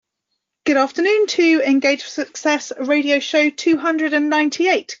Good afternoon to Engage for Success radio show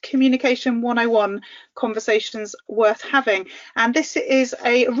 298, Communication 101, Conversations Worth Having. And this is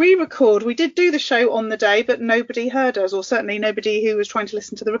a re-record. We did do the show on the day, but nobody heard us, or certainly nobody who was trying to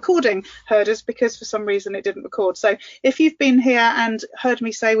listen to the recording heard us, because for some reason it didn't record. So if you've been here and heard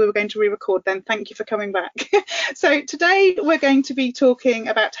me say we were going to re-record, then thank you for coming back. So today we're going to be talking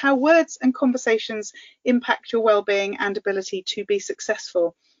about how words and conversations impact your well-being and ability to be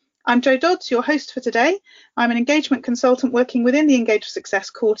successful. I'm Jo Dodds, your host for today. I'm an engagement consultant working within the Engage for Success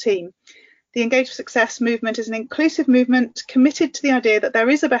core team. The Engage for Success movement is an inclusive movement committed to the idea that there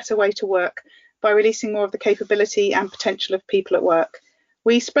is a better way to work by releasing more of the capability and potential of people at work.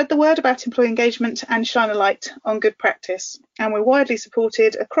 We spread the word about employee engagement and shine a light on good practice, and we're widely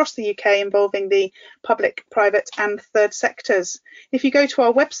supported across the UK, involving the public, private and third sectors. If you go to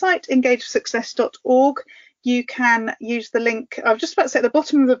our website, engageforsuccess.org, you can use the link. I was just about to say at the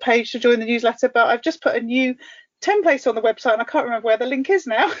bottom of the page to join the newsletter, but I've just put a new template on the website and I can't remember where the link is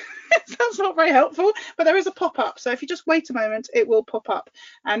now. That's not very helpful, but there is a pop-up. So if you just wait a moment, it will pop up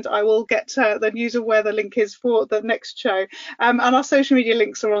and I will get the news of where the link is for the next show. And our social media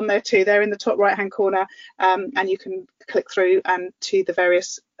links are on there too. They're in the top right-hand corner, and you can click through and to the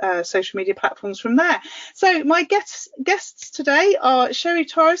various social media platforms from there. So my guests today are Cheri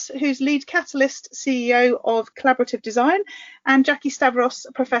Torres, who's lead catalyst CEO of Collaborative Design, and Jackie Stavros,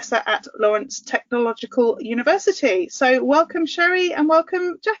 professor at Lawrence Technological University. So welcome Cheri and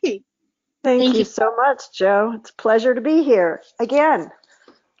welcome Jackie. Thank you so much, Jo. It's a pleasure to be here again.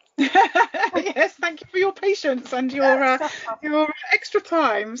 Yes, thank you for your patience and your extra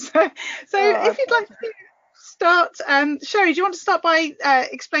time. So if you'd like to start, Cheri, do you want to start by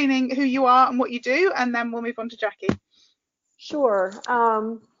explaining who you are and what you do, and then we'll move on to Jackie? Sure.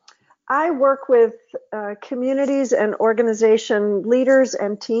 I work with communities and organization leaders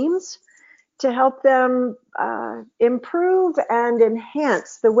and teams to help them improve and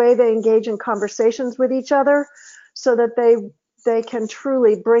enhance the way they engage in conversations with each other, so that they can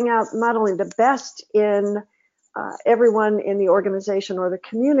truly bring out not only the best in everyone in the organization or the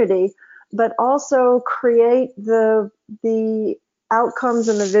community, but also create the outcomes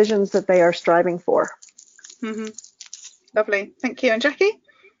and the visions that they are striving for. Mm-hmm. Lovely. Thank you. And Jackie?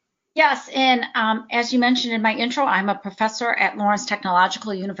 Yes, and as you mentioned in my intro, I'm a professor at Lawrence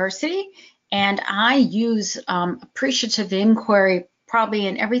Technological University, and I use Appreciative Inquiry probably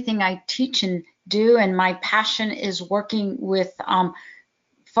in everything I teach and do, and my passion is working with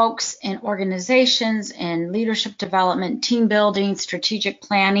folks in organizations and leadership development, team building, strategic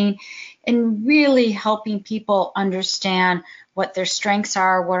planning, and really helping people understand what their strengths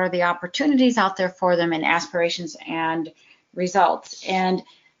are, what are the opportunities out there for them, and aspirations and results. And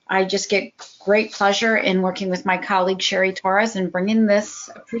I just get great pleasure in working with my colleague Cheri Torres and bringing this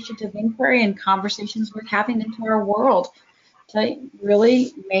appreciative inquiry and conversations we're having into our world to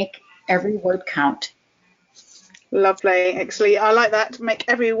really make every word count. Lovely, excellent. I like that. Make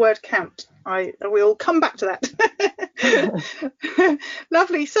every word count. We'll come back to that.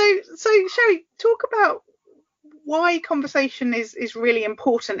 Lovely. So Cheri, talk about why conversation is really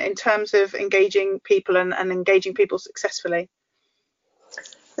important in terms of engaging people and engaging people successfully.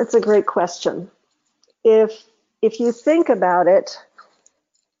 That's a great question. If you think about it,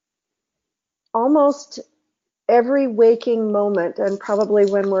 almost every waking moment, and probably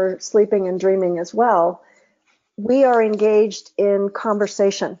when we're sleeping and dreaming as well, we are engaged in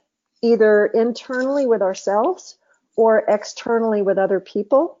conversation, either internally with ourselves or externally with other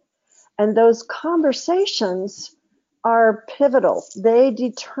people. And those conversations are pivotal. They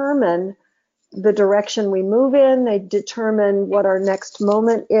determine the direction we move in. They determine what our next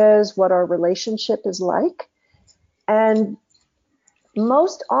moment is, what our relationship is like. And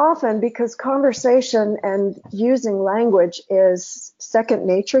most often, because conversation and using language is second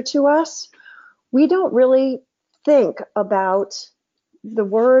nature to us, we don't really think about the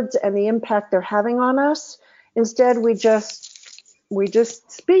words and the impact they're having on us. Instead, we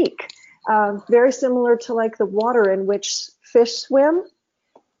just speak. Very similar to like the water in which fish swim.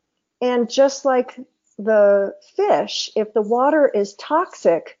 And just like the fish, if the water is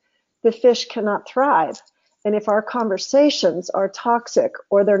toxic, the fish cannot thrive. And if our conversations are toxic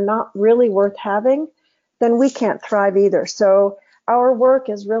or they're not really worth having, then we can't thrive either. So our work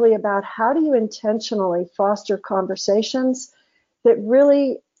is really about how do you intentionally foster conversations that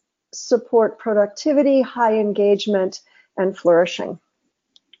really support productivity, high engagement, and flourishing.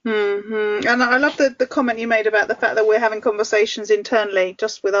 Mm-hmm. And I love the comment you made about the fact that we're having conversations internally,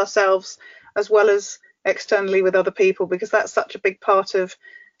 just with ourselves, as well as externally with other people, because that's such a big part of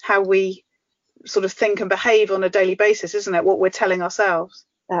how we sort of think and behave on a daily basis, isn't it? What we're telling ourselves.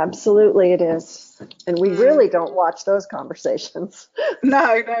 Absolutely it is. And we really don't watch those conversations.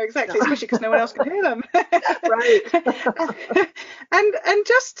 No, exactly, especially because no one else can hear them. Right. and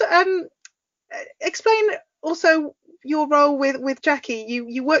just explain also your role with Jackie.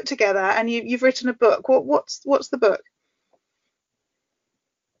 You work together and you've written a book. What's the book?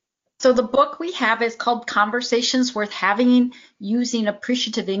 So the book we have is called Conversations Worth Having, Using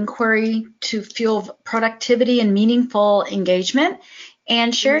Appreciative Inquiry to Fuel Productivity and Meaningful Engagement.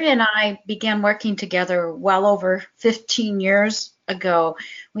 And Cheri and I began working together well over 15 years ago.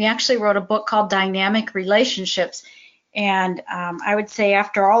 We actually wrote a book called Dynamic Relationships. And I would say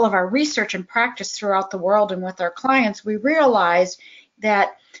after all of our research and practice throughout the world and with our clients, we realized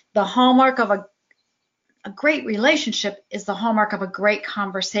that the hallmark of a great relationship is the hallmark of a great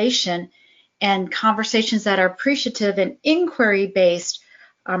conversation, and conversations that are appreciative and inquiry based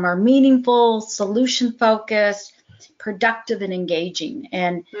are meaningful, solution focused, productive, and engaging.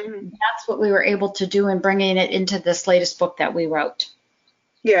 And that's what we were able to do in bringing it into this latest book that we wrote.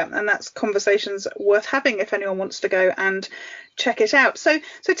 Yeah, and that's Conversations Worth Having if anyone wants to go and check it out. So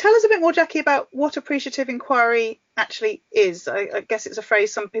tell us a bit more, Jackie, about what appreciative inquiry actually is. I guess it's a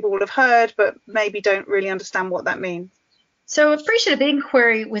phrase some people will have heard, but maybe don't really understand what that means. So Appreciative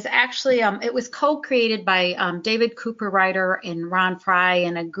Inquiry was actually, it was co-created by David Cooper-Ryder and Ron Fry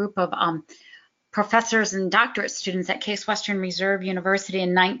and a group of professors and doctorate students at Case Western Reserve University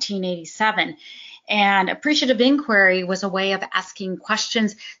in 1987. And appreciative inquiry was a way of asking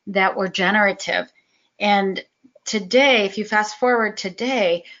questions that were generative. And today, if you fast forward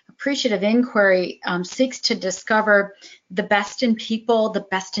today, appreciative inquiry seeks to discover the best in people, the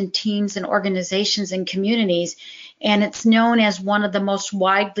best in teams and organizations and communities. And it's known as one of the most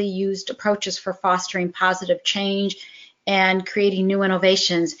widely used approaches for fostering positive change and creating new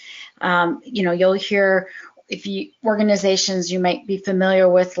innovations. You'll hear organizations you might be familiar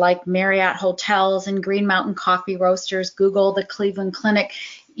with, like Marriott Hotels and Green Mountain Coffee Roasters, Google, the Cleveland Clinic.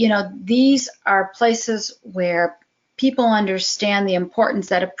 These are places where people understand the importance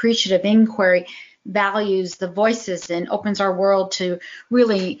that appreciative inquiry values the voices and opens our world to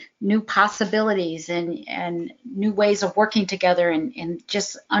really new possibilities and new ways of working together and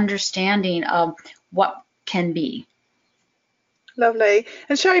just understanding of what can be. Lovely.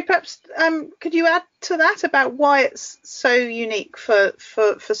 And Cheri, perhaps could you add to that about why it's so unique for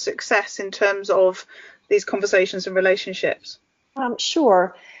success in terms of these conversations and relationships?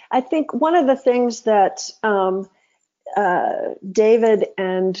 Sure. I think one of the things that David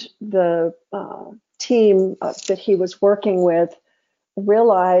and the team that he was working with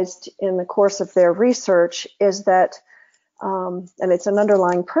realized in the course of their research is that, and it's an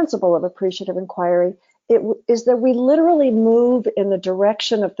underlying principle of appreciative inquiry, is that we literally move in the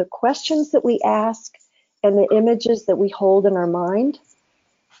direction of the questions that we ask and the images that we hold in our mind.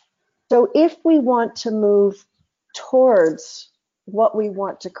 So if we want to move towards what we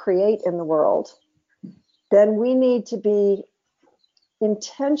want to create in the world, then we need to be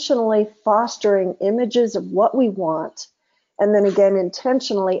intentionally fostering images of what we want, and then again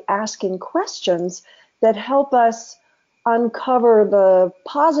intentionally asking questions that help us uncover the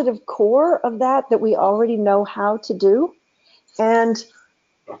positive core of that we already know how to do, and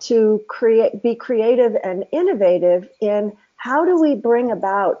to be creative and innovative in how do we bring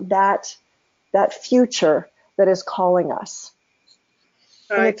about that future that is calling us.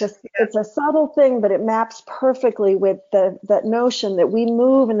 Right. And it's a subtle thing, but it maps perfectly with that notion that we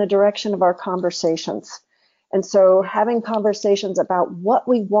move in the direction of our conversations. And so having conversations about what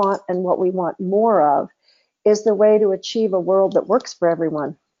we want and what we want more of is the way to achieve a world that works for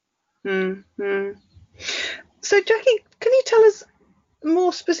everyone. Mm-hmm. So Jackie, can you tell us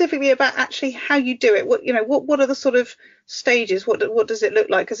more specifically about actually how you do it? What are the sort of stages? What does it look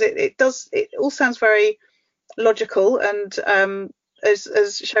like? Because it all sounds very logical, and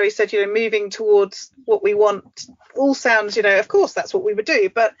as Cheri said, moving towards what we want all sounds, of course that's what we would do,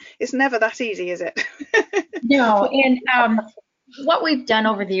 but it's never that easy, is it? No, and what we've done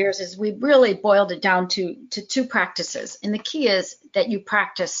over the years is we've really boiled it down to two practices. And the key is that you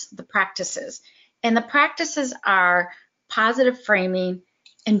practice the practices. And the practices are positive framing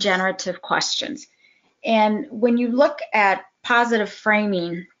and generative questions. And when you look at positive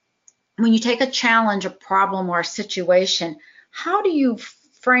framing, when you take a challenge, a problem, or a situation, how do you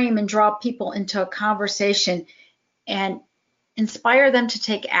frame and draw people into a conversation and inspire them to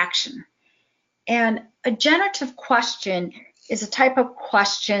take action? And a generative question is a type of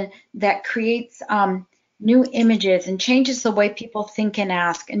question that creates new images and changes the way people think and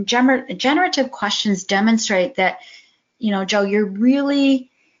ask. And generative questions demonstrate that, Joe, you're really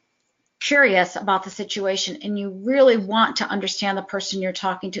curious about the situation, and you really want to understand the person you're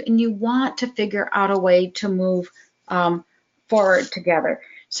talking to, and you want to figure out a way to move forward together.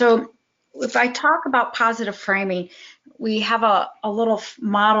 So if I talk about positive framing, we have a little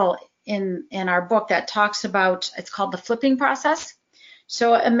model in our book that talks about, it's called the flipping process.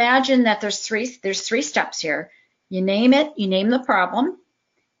 So imagine that there's three steps here. You name it, you name the problem,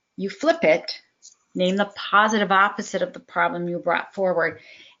 you flip it, name the positive opposite of the problem you brought forward,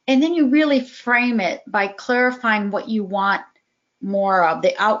 and then you really frame it by clarifying what you want more of,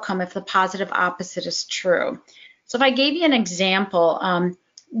 the outcome if the positive opposite is true. So if I gave you an example,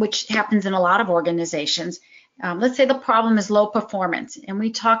 which happens in a lot of organizations, let's say the problem is low performance, and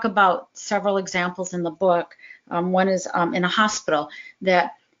we talk about several examples in the book. One is in a hospital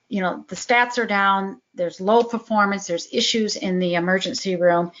that, the stats are down, there's low performance, there's issues in the emergency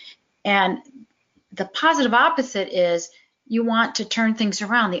room, and the positive opposite is you want to turn things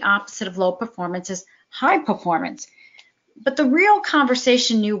around. The opposite of low performance is high performance. But the real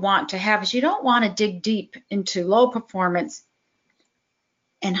conversation you want to have is you don't want to dig deep into low performance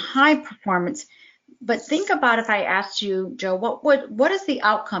and high performance. But think about if I asked you, Joe, what is the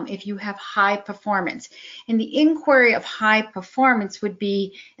outcome if you have high performance? And the inquiry of high performance would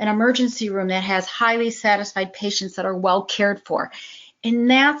be an emergency room that has highly satisfied patients that are well cared for. And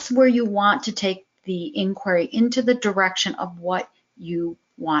that's where you want to take the inquiry into the direction of what you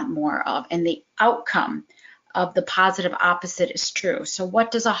want more of, and the outcome of the positive opposite is true. So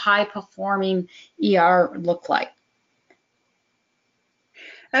what does a high performing ER look like?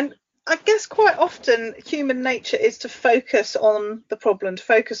 And I guess quite often human nature is to focus on the problem, to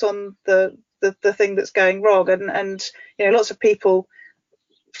focus on the thing that's going wrong, and lots of people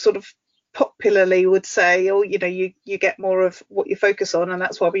sort of popularly would say, you get more of what you focus on, and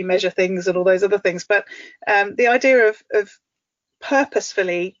that's why we measure things and all those other things. But the idea of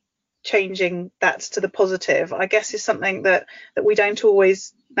purposefully changing that to the positive, I guess, is something that we don't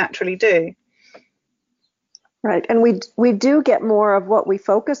always naturally do. Right, and we do get more of what we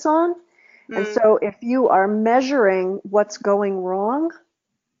focus on. And so if you are measuring what's going wrong,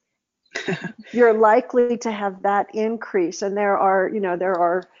 you're likely to have that increase. And there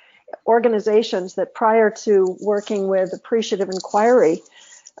are organizations that, prior to working with Appreciative Inquiry,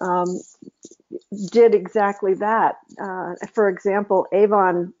 did exactly that. For example,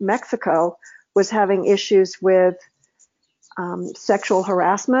 Avon, Mexico, was having issues with sexual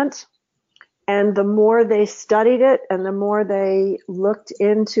harassment. And the more they studied it and the more they looked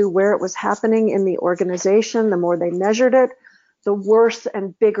into where it was happening in the organization, the more they measured it, the worse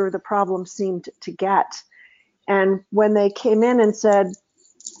and bigger the problem seemed to get. And when they came in and said,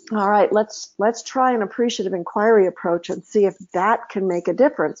 all right, let's try an appreciative inquiry approach and see if that can make a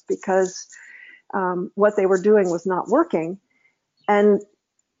difference, because what they were doing was not working. And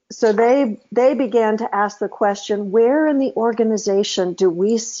so they began to ask the question, where in the organization do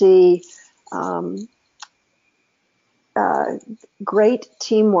we see great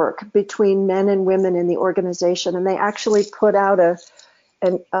teamwork between men and women in the organization? And they actually put out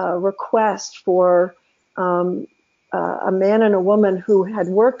a request for a man and a woman who had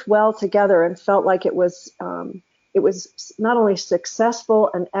worked well together and felt like it was not only successful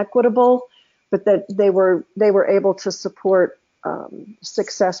and equitable, but that they were able to support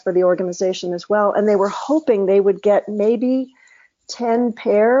success for the organization as well. And they were hoping they would get maybe 10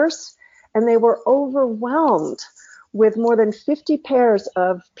 pairs, and they were overwhelmed with more than 50 pairs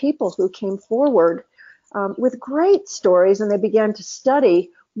of people who came forward with great stories. And they began to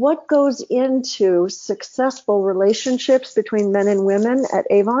study what goes into successful relationships between men and women at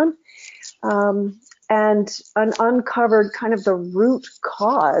Avon, and uncovered kind of the root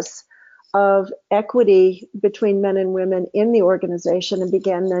cause of equity between men and women in the organization, and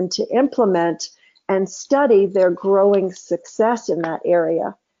began then to implement and study their growing success in that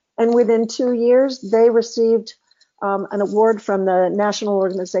area. And within 2 years, they received an award from the National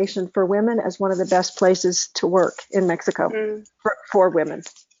Organization for Women as one of the best places to work in Mexico for women.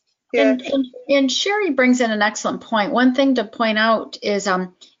 Yeah. And Cheri brings in an excellent point. One thing to point out is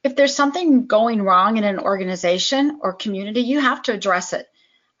if there's something going wrong in an organization or community, you have to address it.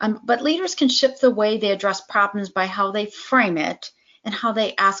 But leaders can shift the way they address problems by how they frame it and how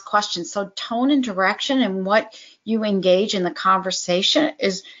they ask questions. So tone and direction and what you engage in the conversation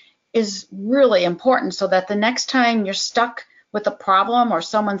is really important, so that the next time you're stuck with a problem or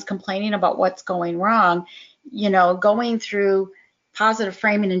someone's complaining about what's going wrong, going through positive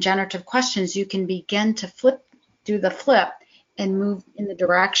framing and generative questions, you can begin to do the flip and move in the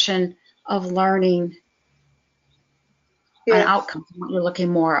direction of learning an outcome, what you're looking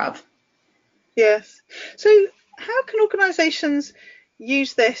more of. Yes. So how can organizations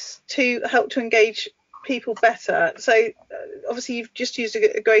use this to help to engage people better? So obviously you've just used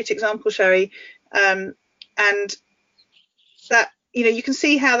a great example, Cheri, and that, you know, you can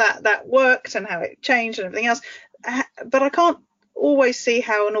see how that worked and how it changed and everything else, but I can't always see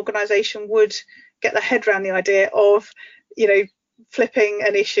how an organisation would get their head around the idea of, you know, flipping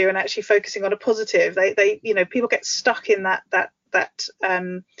an issue and actually focusing on a positive. They you know, people get stuck in that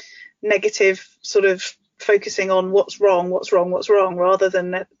negative sort of focusing on what's wrong, rather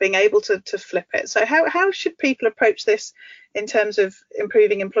than being able to flip it. So how should people approach this in terms of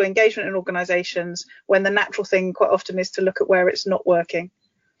improving employee engagement in organisations, when the natural thing quite often is to look at where it's not working?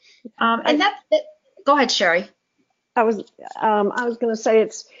 Go ahead, Cheri. I was going to say,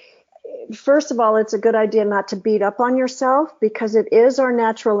 first of all, it's a good idea not to beat up on yourself, because it is our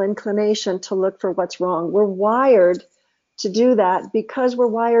natural inclination to look for what's wrong. We're wired to do that because we're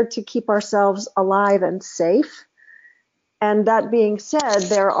wired to keep ourselves alive and safe. And that being said,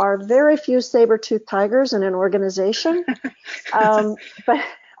 there are very few saber-toothed tigers in an organization,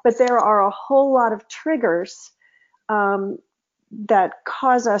 but there are a whole lot of triggers that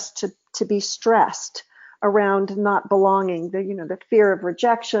cause us to be stressed around not belonging. The fear of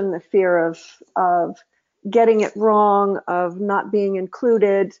rejection, the fear of getting it wrong, of not being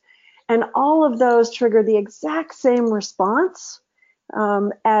included, and all of those trigger the exact same response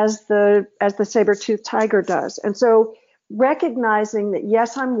as the saber-toothed tiger does. And so recognizing that,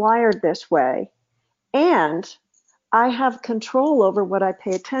 yes, I'm wired this way, and I have control over what I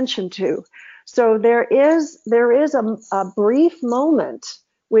pay attention to. So there is a brief moment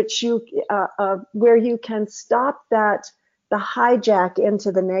which where you can stop the hijack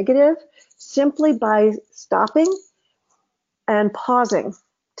into the negative, simply by stopping and pausing,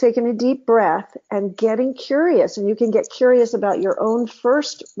 taking a deep breath and getting curious. And you can get curious about your own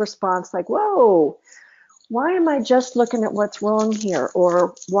first response, like, whoa, why am I just looking at what's wrong here?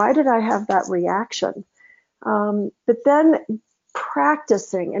 Or why did I have that reaction? But then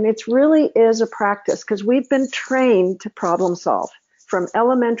practicing, and it really is a practice, because we've been trained to problem solve. From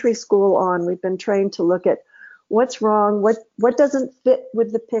elementary school on, we've been trained to look at what's wrong, what doesn't fit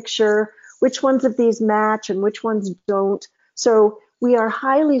with the picture, which ones of these match and which ones don't. So we are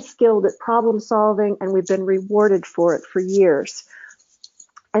highly skilled at problem solving, and we've been rewarded for it for years.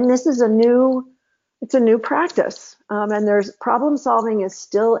 And this is a new practice. And problem solving is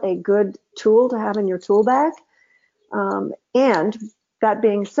still a good tool to have in your tool bag. And that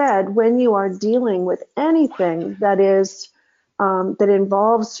being said, when you are dealing with anything that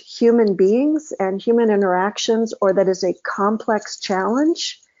involves human beings and human interactions, or that is a complex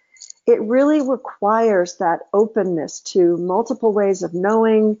challenge, it really requires that openness to multiple ways of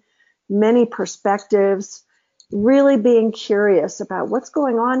knowing, many perspectives, really being curious about what's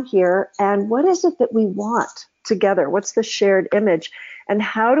going on here and what is it that we want together. What's the shared image? And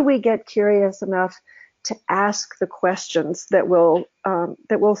how do we get curious enough to ask the questions that will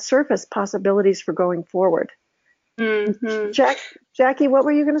surface possibilities for going forward? Mm-hmm. Jackie, what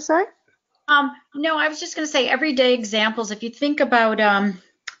were you going to say? No, I was just going to say everyday examples. If you think about,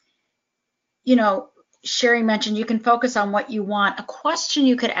 Cheri mentioned you can focus on what you want. A question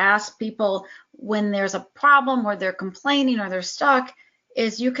you could ask people when there's a problem or they're complaining or they're stuck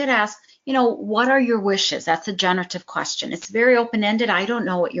is, you could ask, what are your wishes? That's a generative question. It's very open-ended. I don't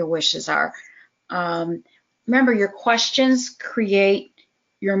know what your wishes are. Remember, your questions create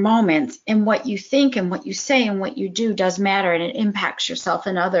your moments, and what you think and what you say and what you do does matter, and it impacts yourself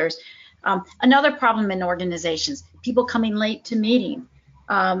and others. Another problem in organizations, people coming late to meeting,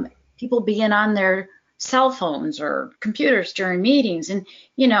 people being on their cell phones or computers during meetings, and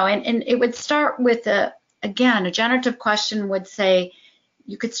it would start with a generative question would say,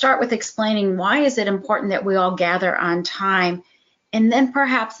 you could start with explaining, why is it important that we all gather on time, and then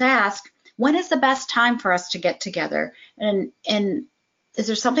perhaps ask, when is the best time for us to get together, and is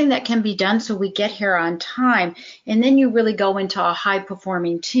there something that can be done so we get here on time? And then you really go into a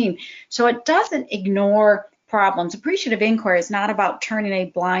high-performing team. So it doesn't ignore problems. Appreciative inquiry is not about turning a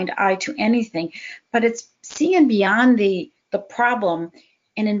blind eye to anything, but it's seeing beyond the problem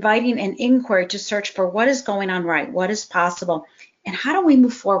and inviting an inquiry to search for what is going on right, what is possible, and how do we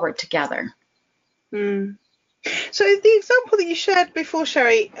move forward together. Mm. So the example that you shared before,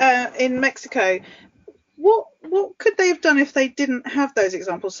 Cheri, in Mexico, what could they have done if they didn't have those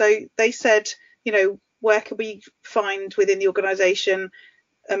examples? So they said, where could we find within the organisation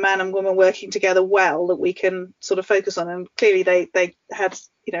a man and woman working together well that we can sort of focus on? And clearly they had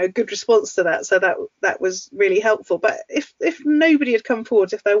a good response to that, so that was really helpful. But if nobody had come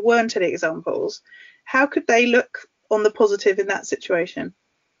forward, if there weren't any examples, how could they look on the positive in that situation?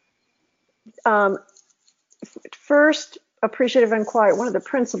 First, appreciative inquiry, one of the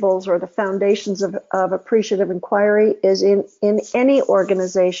principles or the foundations of appreciative inquiry is in any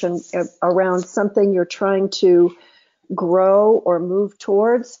organization around something you're trying to grow or move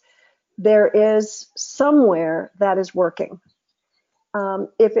towards, there is somewhere that is working.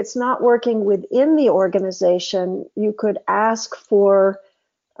 If it's not working within the organization, you could ask for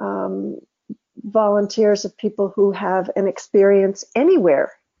volunteers of people who have an experience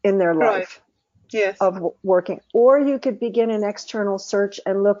anywhere in their life. Right. Yes. Of working, or you could begin an external search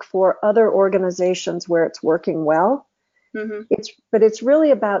and look for other organizations where it's working well. Mm-hmm. But it's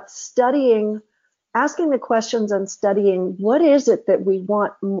really about studying, asking the questions and studying what is it that we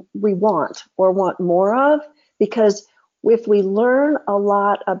want or want more of, because if we learn a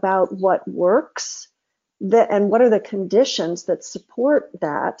lot about what works and what are the conditions that support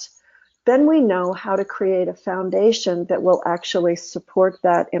that, then we know how to create a foundation that will actually support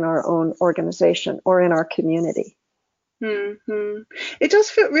that in our own organization or in our community. Mm-hmm. It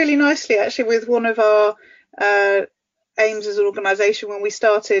does fit really nicely, actually, with one of our aims as an organisation when we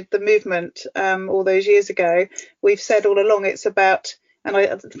started the movement all those years ago. We've said all along it's about, and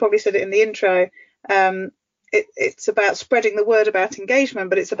I probably said it in the intro, it's about spreading the word about engagement,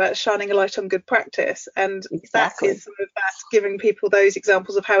 but it's about shining a light on good practice. And exactly. That is sort of that, giving people those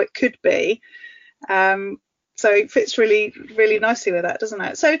examples of how it could be. So it fits really, really nicely with that, doesn't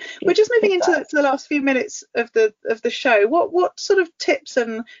it? So we're just moving into the last few minutes of the show. What sort of tips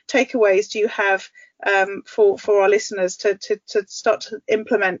and takeaways do you have for our listeners to start to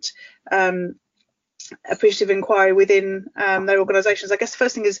implement appreciative inquiry within their organisations? I guess the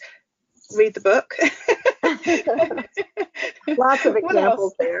first thing is read the book. Lots of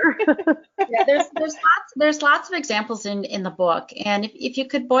examples there. Yeah, there's lots of examples in the book, and if you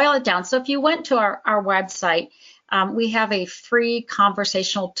could boil it down, so if you went to our website, we have a free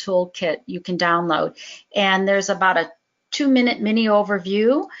conversational toolkit you can download, and there's about a 2-minute mini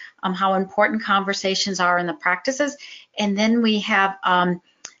overview on how important conversations are in the practices, and then we have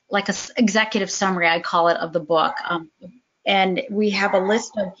like a executive summary, I call it, of the book, and we have a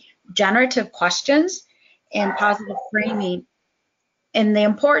list of generative questions and positive framing. And the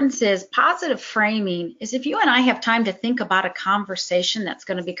importance is positive framing is if you and I have time to think about a conversation that's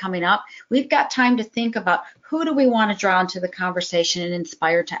going to be coming up, we've got time to think about who do we want to draw into the conversation and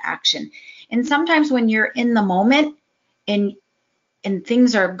inspire to action. And sometimes when you're in the moment and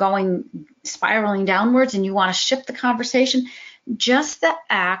things are spiraling downwards and you want to shift the conversation, just the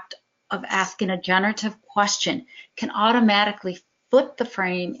act of asking a generative question can automatically flip the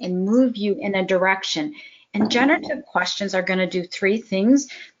frame and move you in a direction. And generative questions are going to do 3 things.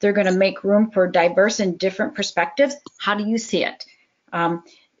 They're going to make room for diverse and different perspectives. How do you see it?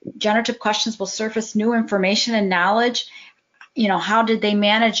 Generative questions will surface new information and knowledge. How did they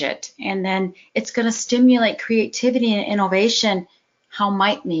manage it? And then it's going to stimulate creativity and innovation. How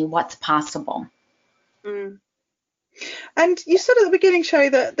might me? What's possible? Mm. And you said at the beginning, Cheri,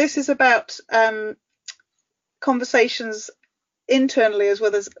 that this is about conversations internally as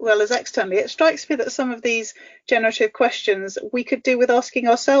well as externally. It strikes me that some of these generative questions we could do with asking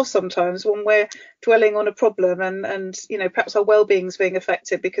ourselves sometimes when we're dwelling on a problem and perhaps our well-being's being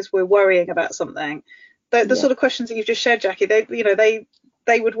affected because we're worrying about something. The sort of questions that you've just shared, Jackie, they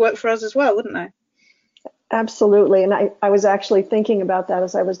would work for us as well, wouldn't they? Absolutely. And I was actually thinking about that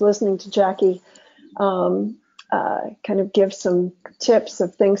as I was listening to Jackie kind of give some tips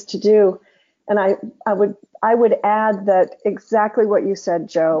of things to do. And I would add that exactly what you said,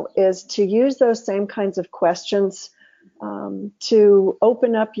 Joe, is to use those same kinds of questions to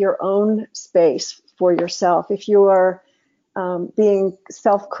open up your own space for yourself. If you are being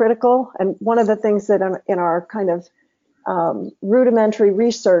self-critical, and one of the things that in our kind of rudimentary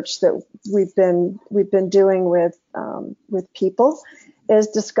research that we've been doing with people is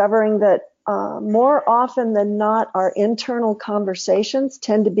discovering that more often than not, our internal conversations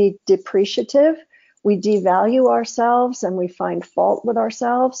tend to be depreciative. We devalue ourselves and we find fault with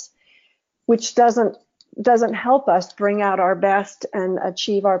ourselves, which doesn't help us bring out our best and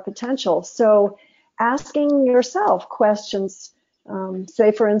achieve our potential. So asking yourself questions,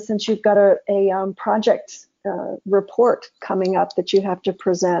 say for instance, you've got a project report coming up that you have to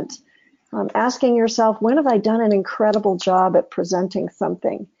present. Asking yourself, when have I done an incredible job at presenting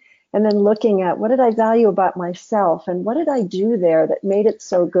something? And then looking at what did I value about myself and what did I do there that made it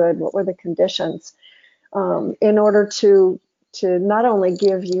so good? What were the conditions? In order to not only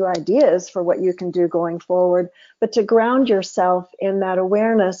give you ideas for what you can do going forward, but to ground yourself in that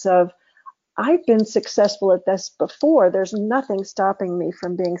awareness of, I've been successful at this before. There's nothing stopping me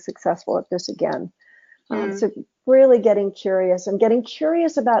from being successful at this again. So really getting curious and getting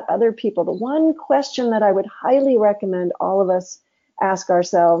curious about other people. The one question that I would highly recommend all of us ask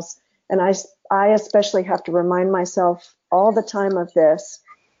ourselves, and I especially have to remind myself all the time of this,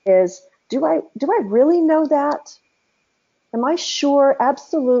 is do I really know that? Am I sure,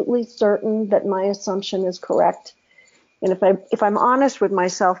 absolutely certain that my assumption is correct? And if I'm honest with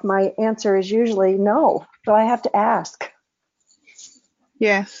myself, my answer is usually no. So I have to ask.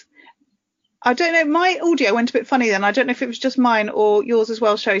 Yes. I don't know, my audio went a bit funny then. I don't know if it was just mine or yours as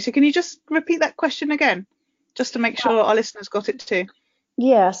well, Cheri. So can you just repeat that question again, just to make sure our listeners got it too?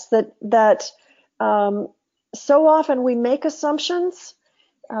 Yes, that so often we make assumptions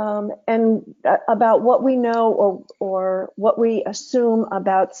and about what we know or what we assume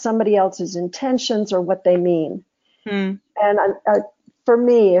about somebody else's intentions or what they mean. And for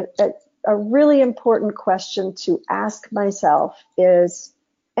me, a really important question to ask myself is,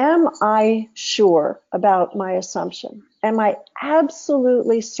 am I sure about my assumption? Am I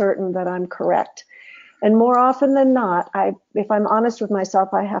absolutely certain that I'm correct? And more often than not, if I'm honest with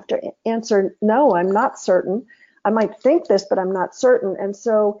myself, I have to answer, no, I'm not certain. I might think this, but I'm not certain. And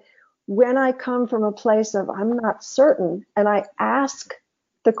so when I come from a place of I'm not certain, and I ask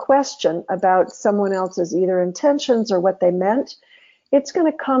the question about someone else's either intentions or what they meant, it's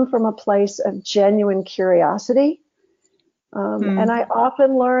going to come from a place of genuine curiosity. And I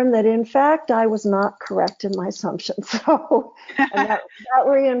often learn that, in fact, I was not correct in my assumption. So and that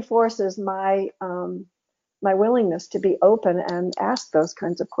reinforces my my willingness to be open and ask those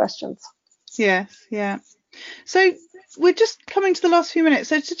kinds of questions. Yes, yeah. So we're just coming to the last few minutes.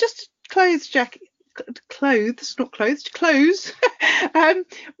 So to just close, Jackie, close. How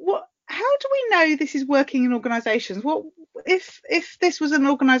do we know this is working in organisations? What if this was an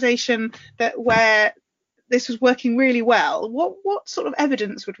organisation where this was working really well? What sort of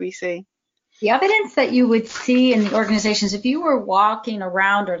evidence would we see? The evidence that you would see in the organizations, if you were walking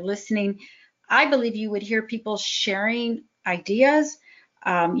around or listening, I believe you would hear people sharing ideas.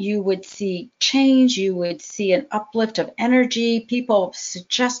 You would see change. You would see an uplift of energy, people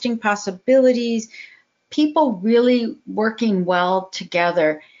suggesting possibilities, people really working well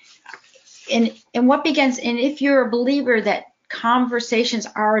together. And what begins, and if you're a believer that conversations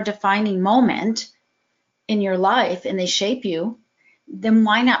are a defining moment in your life and they shape you, then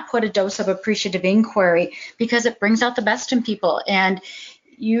why not put a dose of appreciative inquiry, because it brings out the best in people. And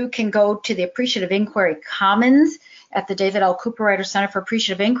you can go to the Appreciative Inquiry Commons at the David L. Cooper Writer Center for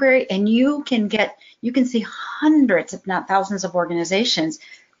Appreciative Inquiry, and you can see hundreds, if not thousands, of organizations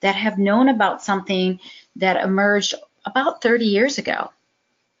that have known about something that emerged about 30 years ago.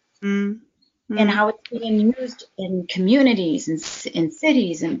 And how it's being used in communities and in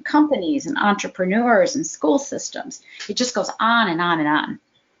cities and companies and entrepreneurs and school systems. It just goes on and on and on.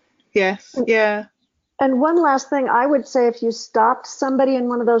 Yes, yeah. And one last thing, I would say, if you stopped somebody in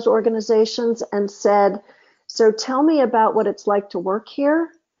one of those organizations and said, so tell me about what it's like to work here,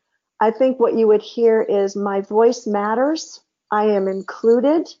 I think what you would hear is, my voice matters, I am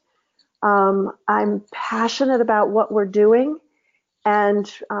included, I'm passionate about what we're doing, and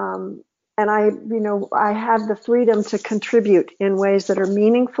I have the freedom to contribute in ways that are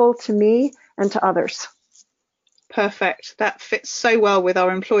meaningful to me and to others. Perfect. That fits so well with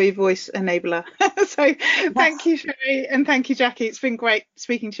our employee voice enabler. So thank you, Cheri, and thank you, Jackie. It's been great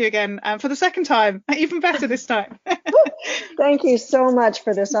speaking to you again for the second time, even better this time. Thank you so much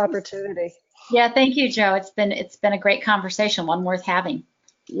for this opportunity. Yeah, thank you, Jo. It's been a great conversation, one worth having.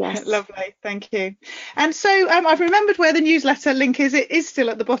 Yes. Lovely. Thank you. And so I've remembered where the newsletter link is. It is still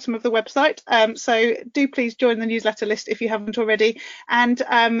at the bottom of the website. So do please join the newsletter list if you haven't already. And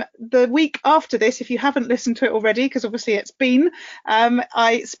the week after this, if you haven't listened to it already, because obviously it's been,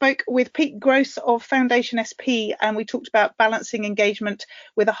 I spoke with Pete Gross of Foundation SP, and we talked about balancing engagement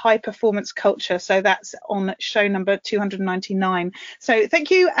with a high performance culture. So that's on show number 299. So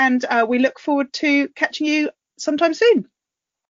thank you. And we look forward to catching you sometime soon.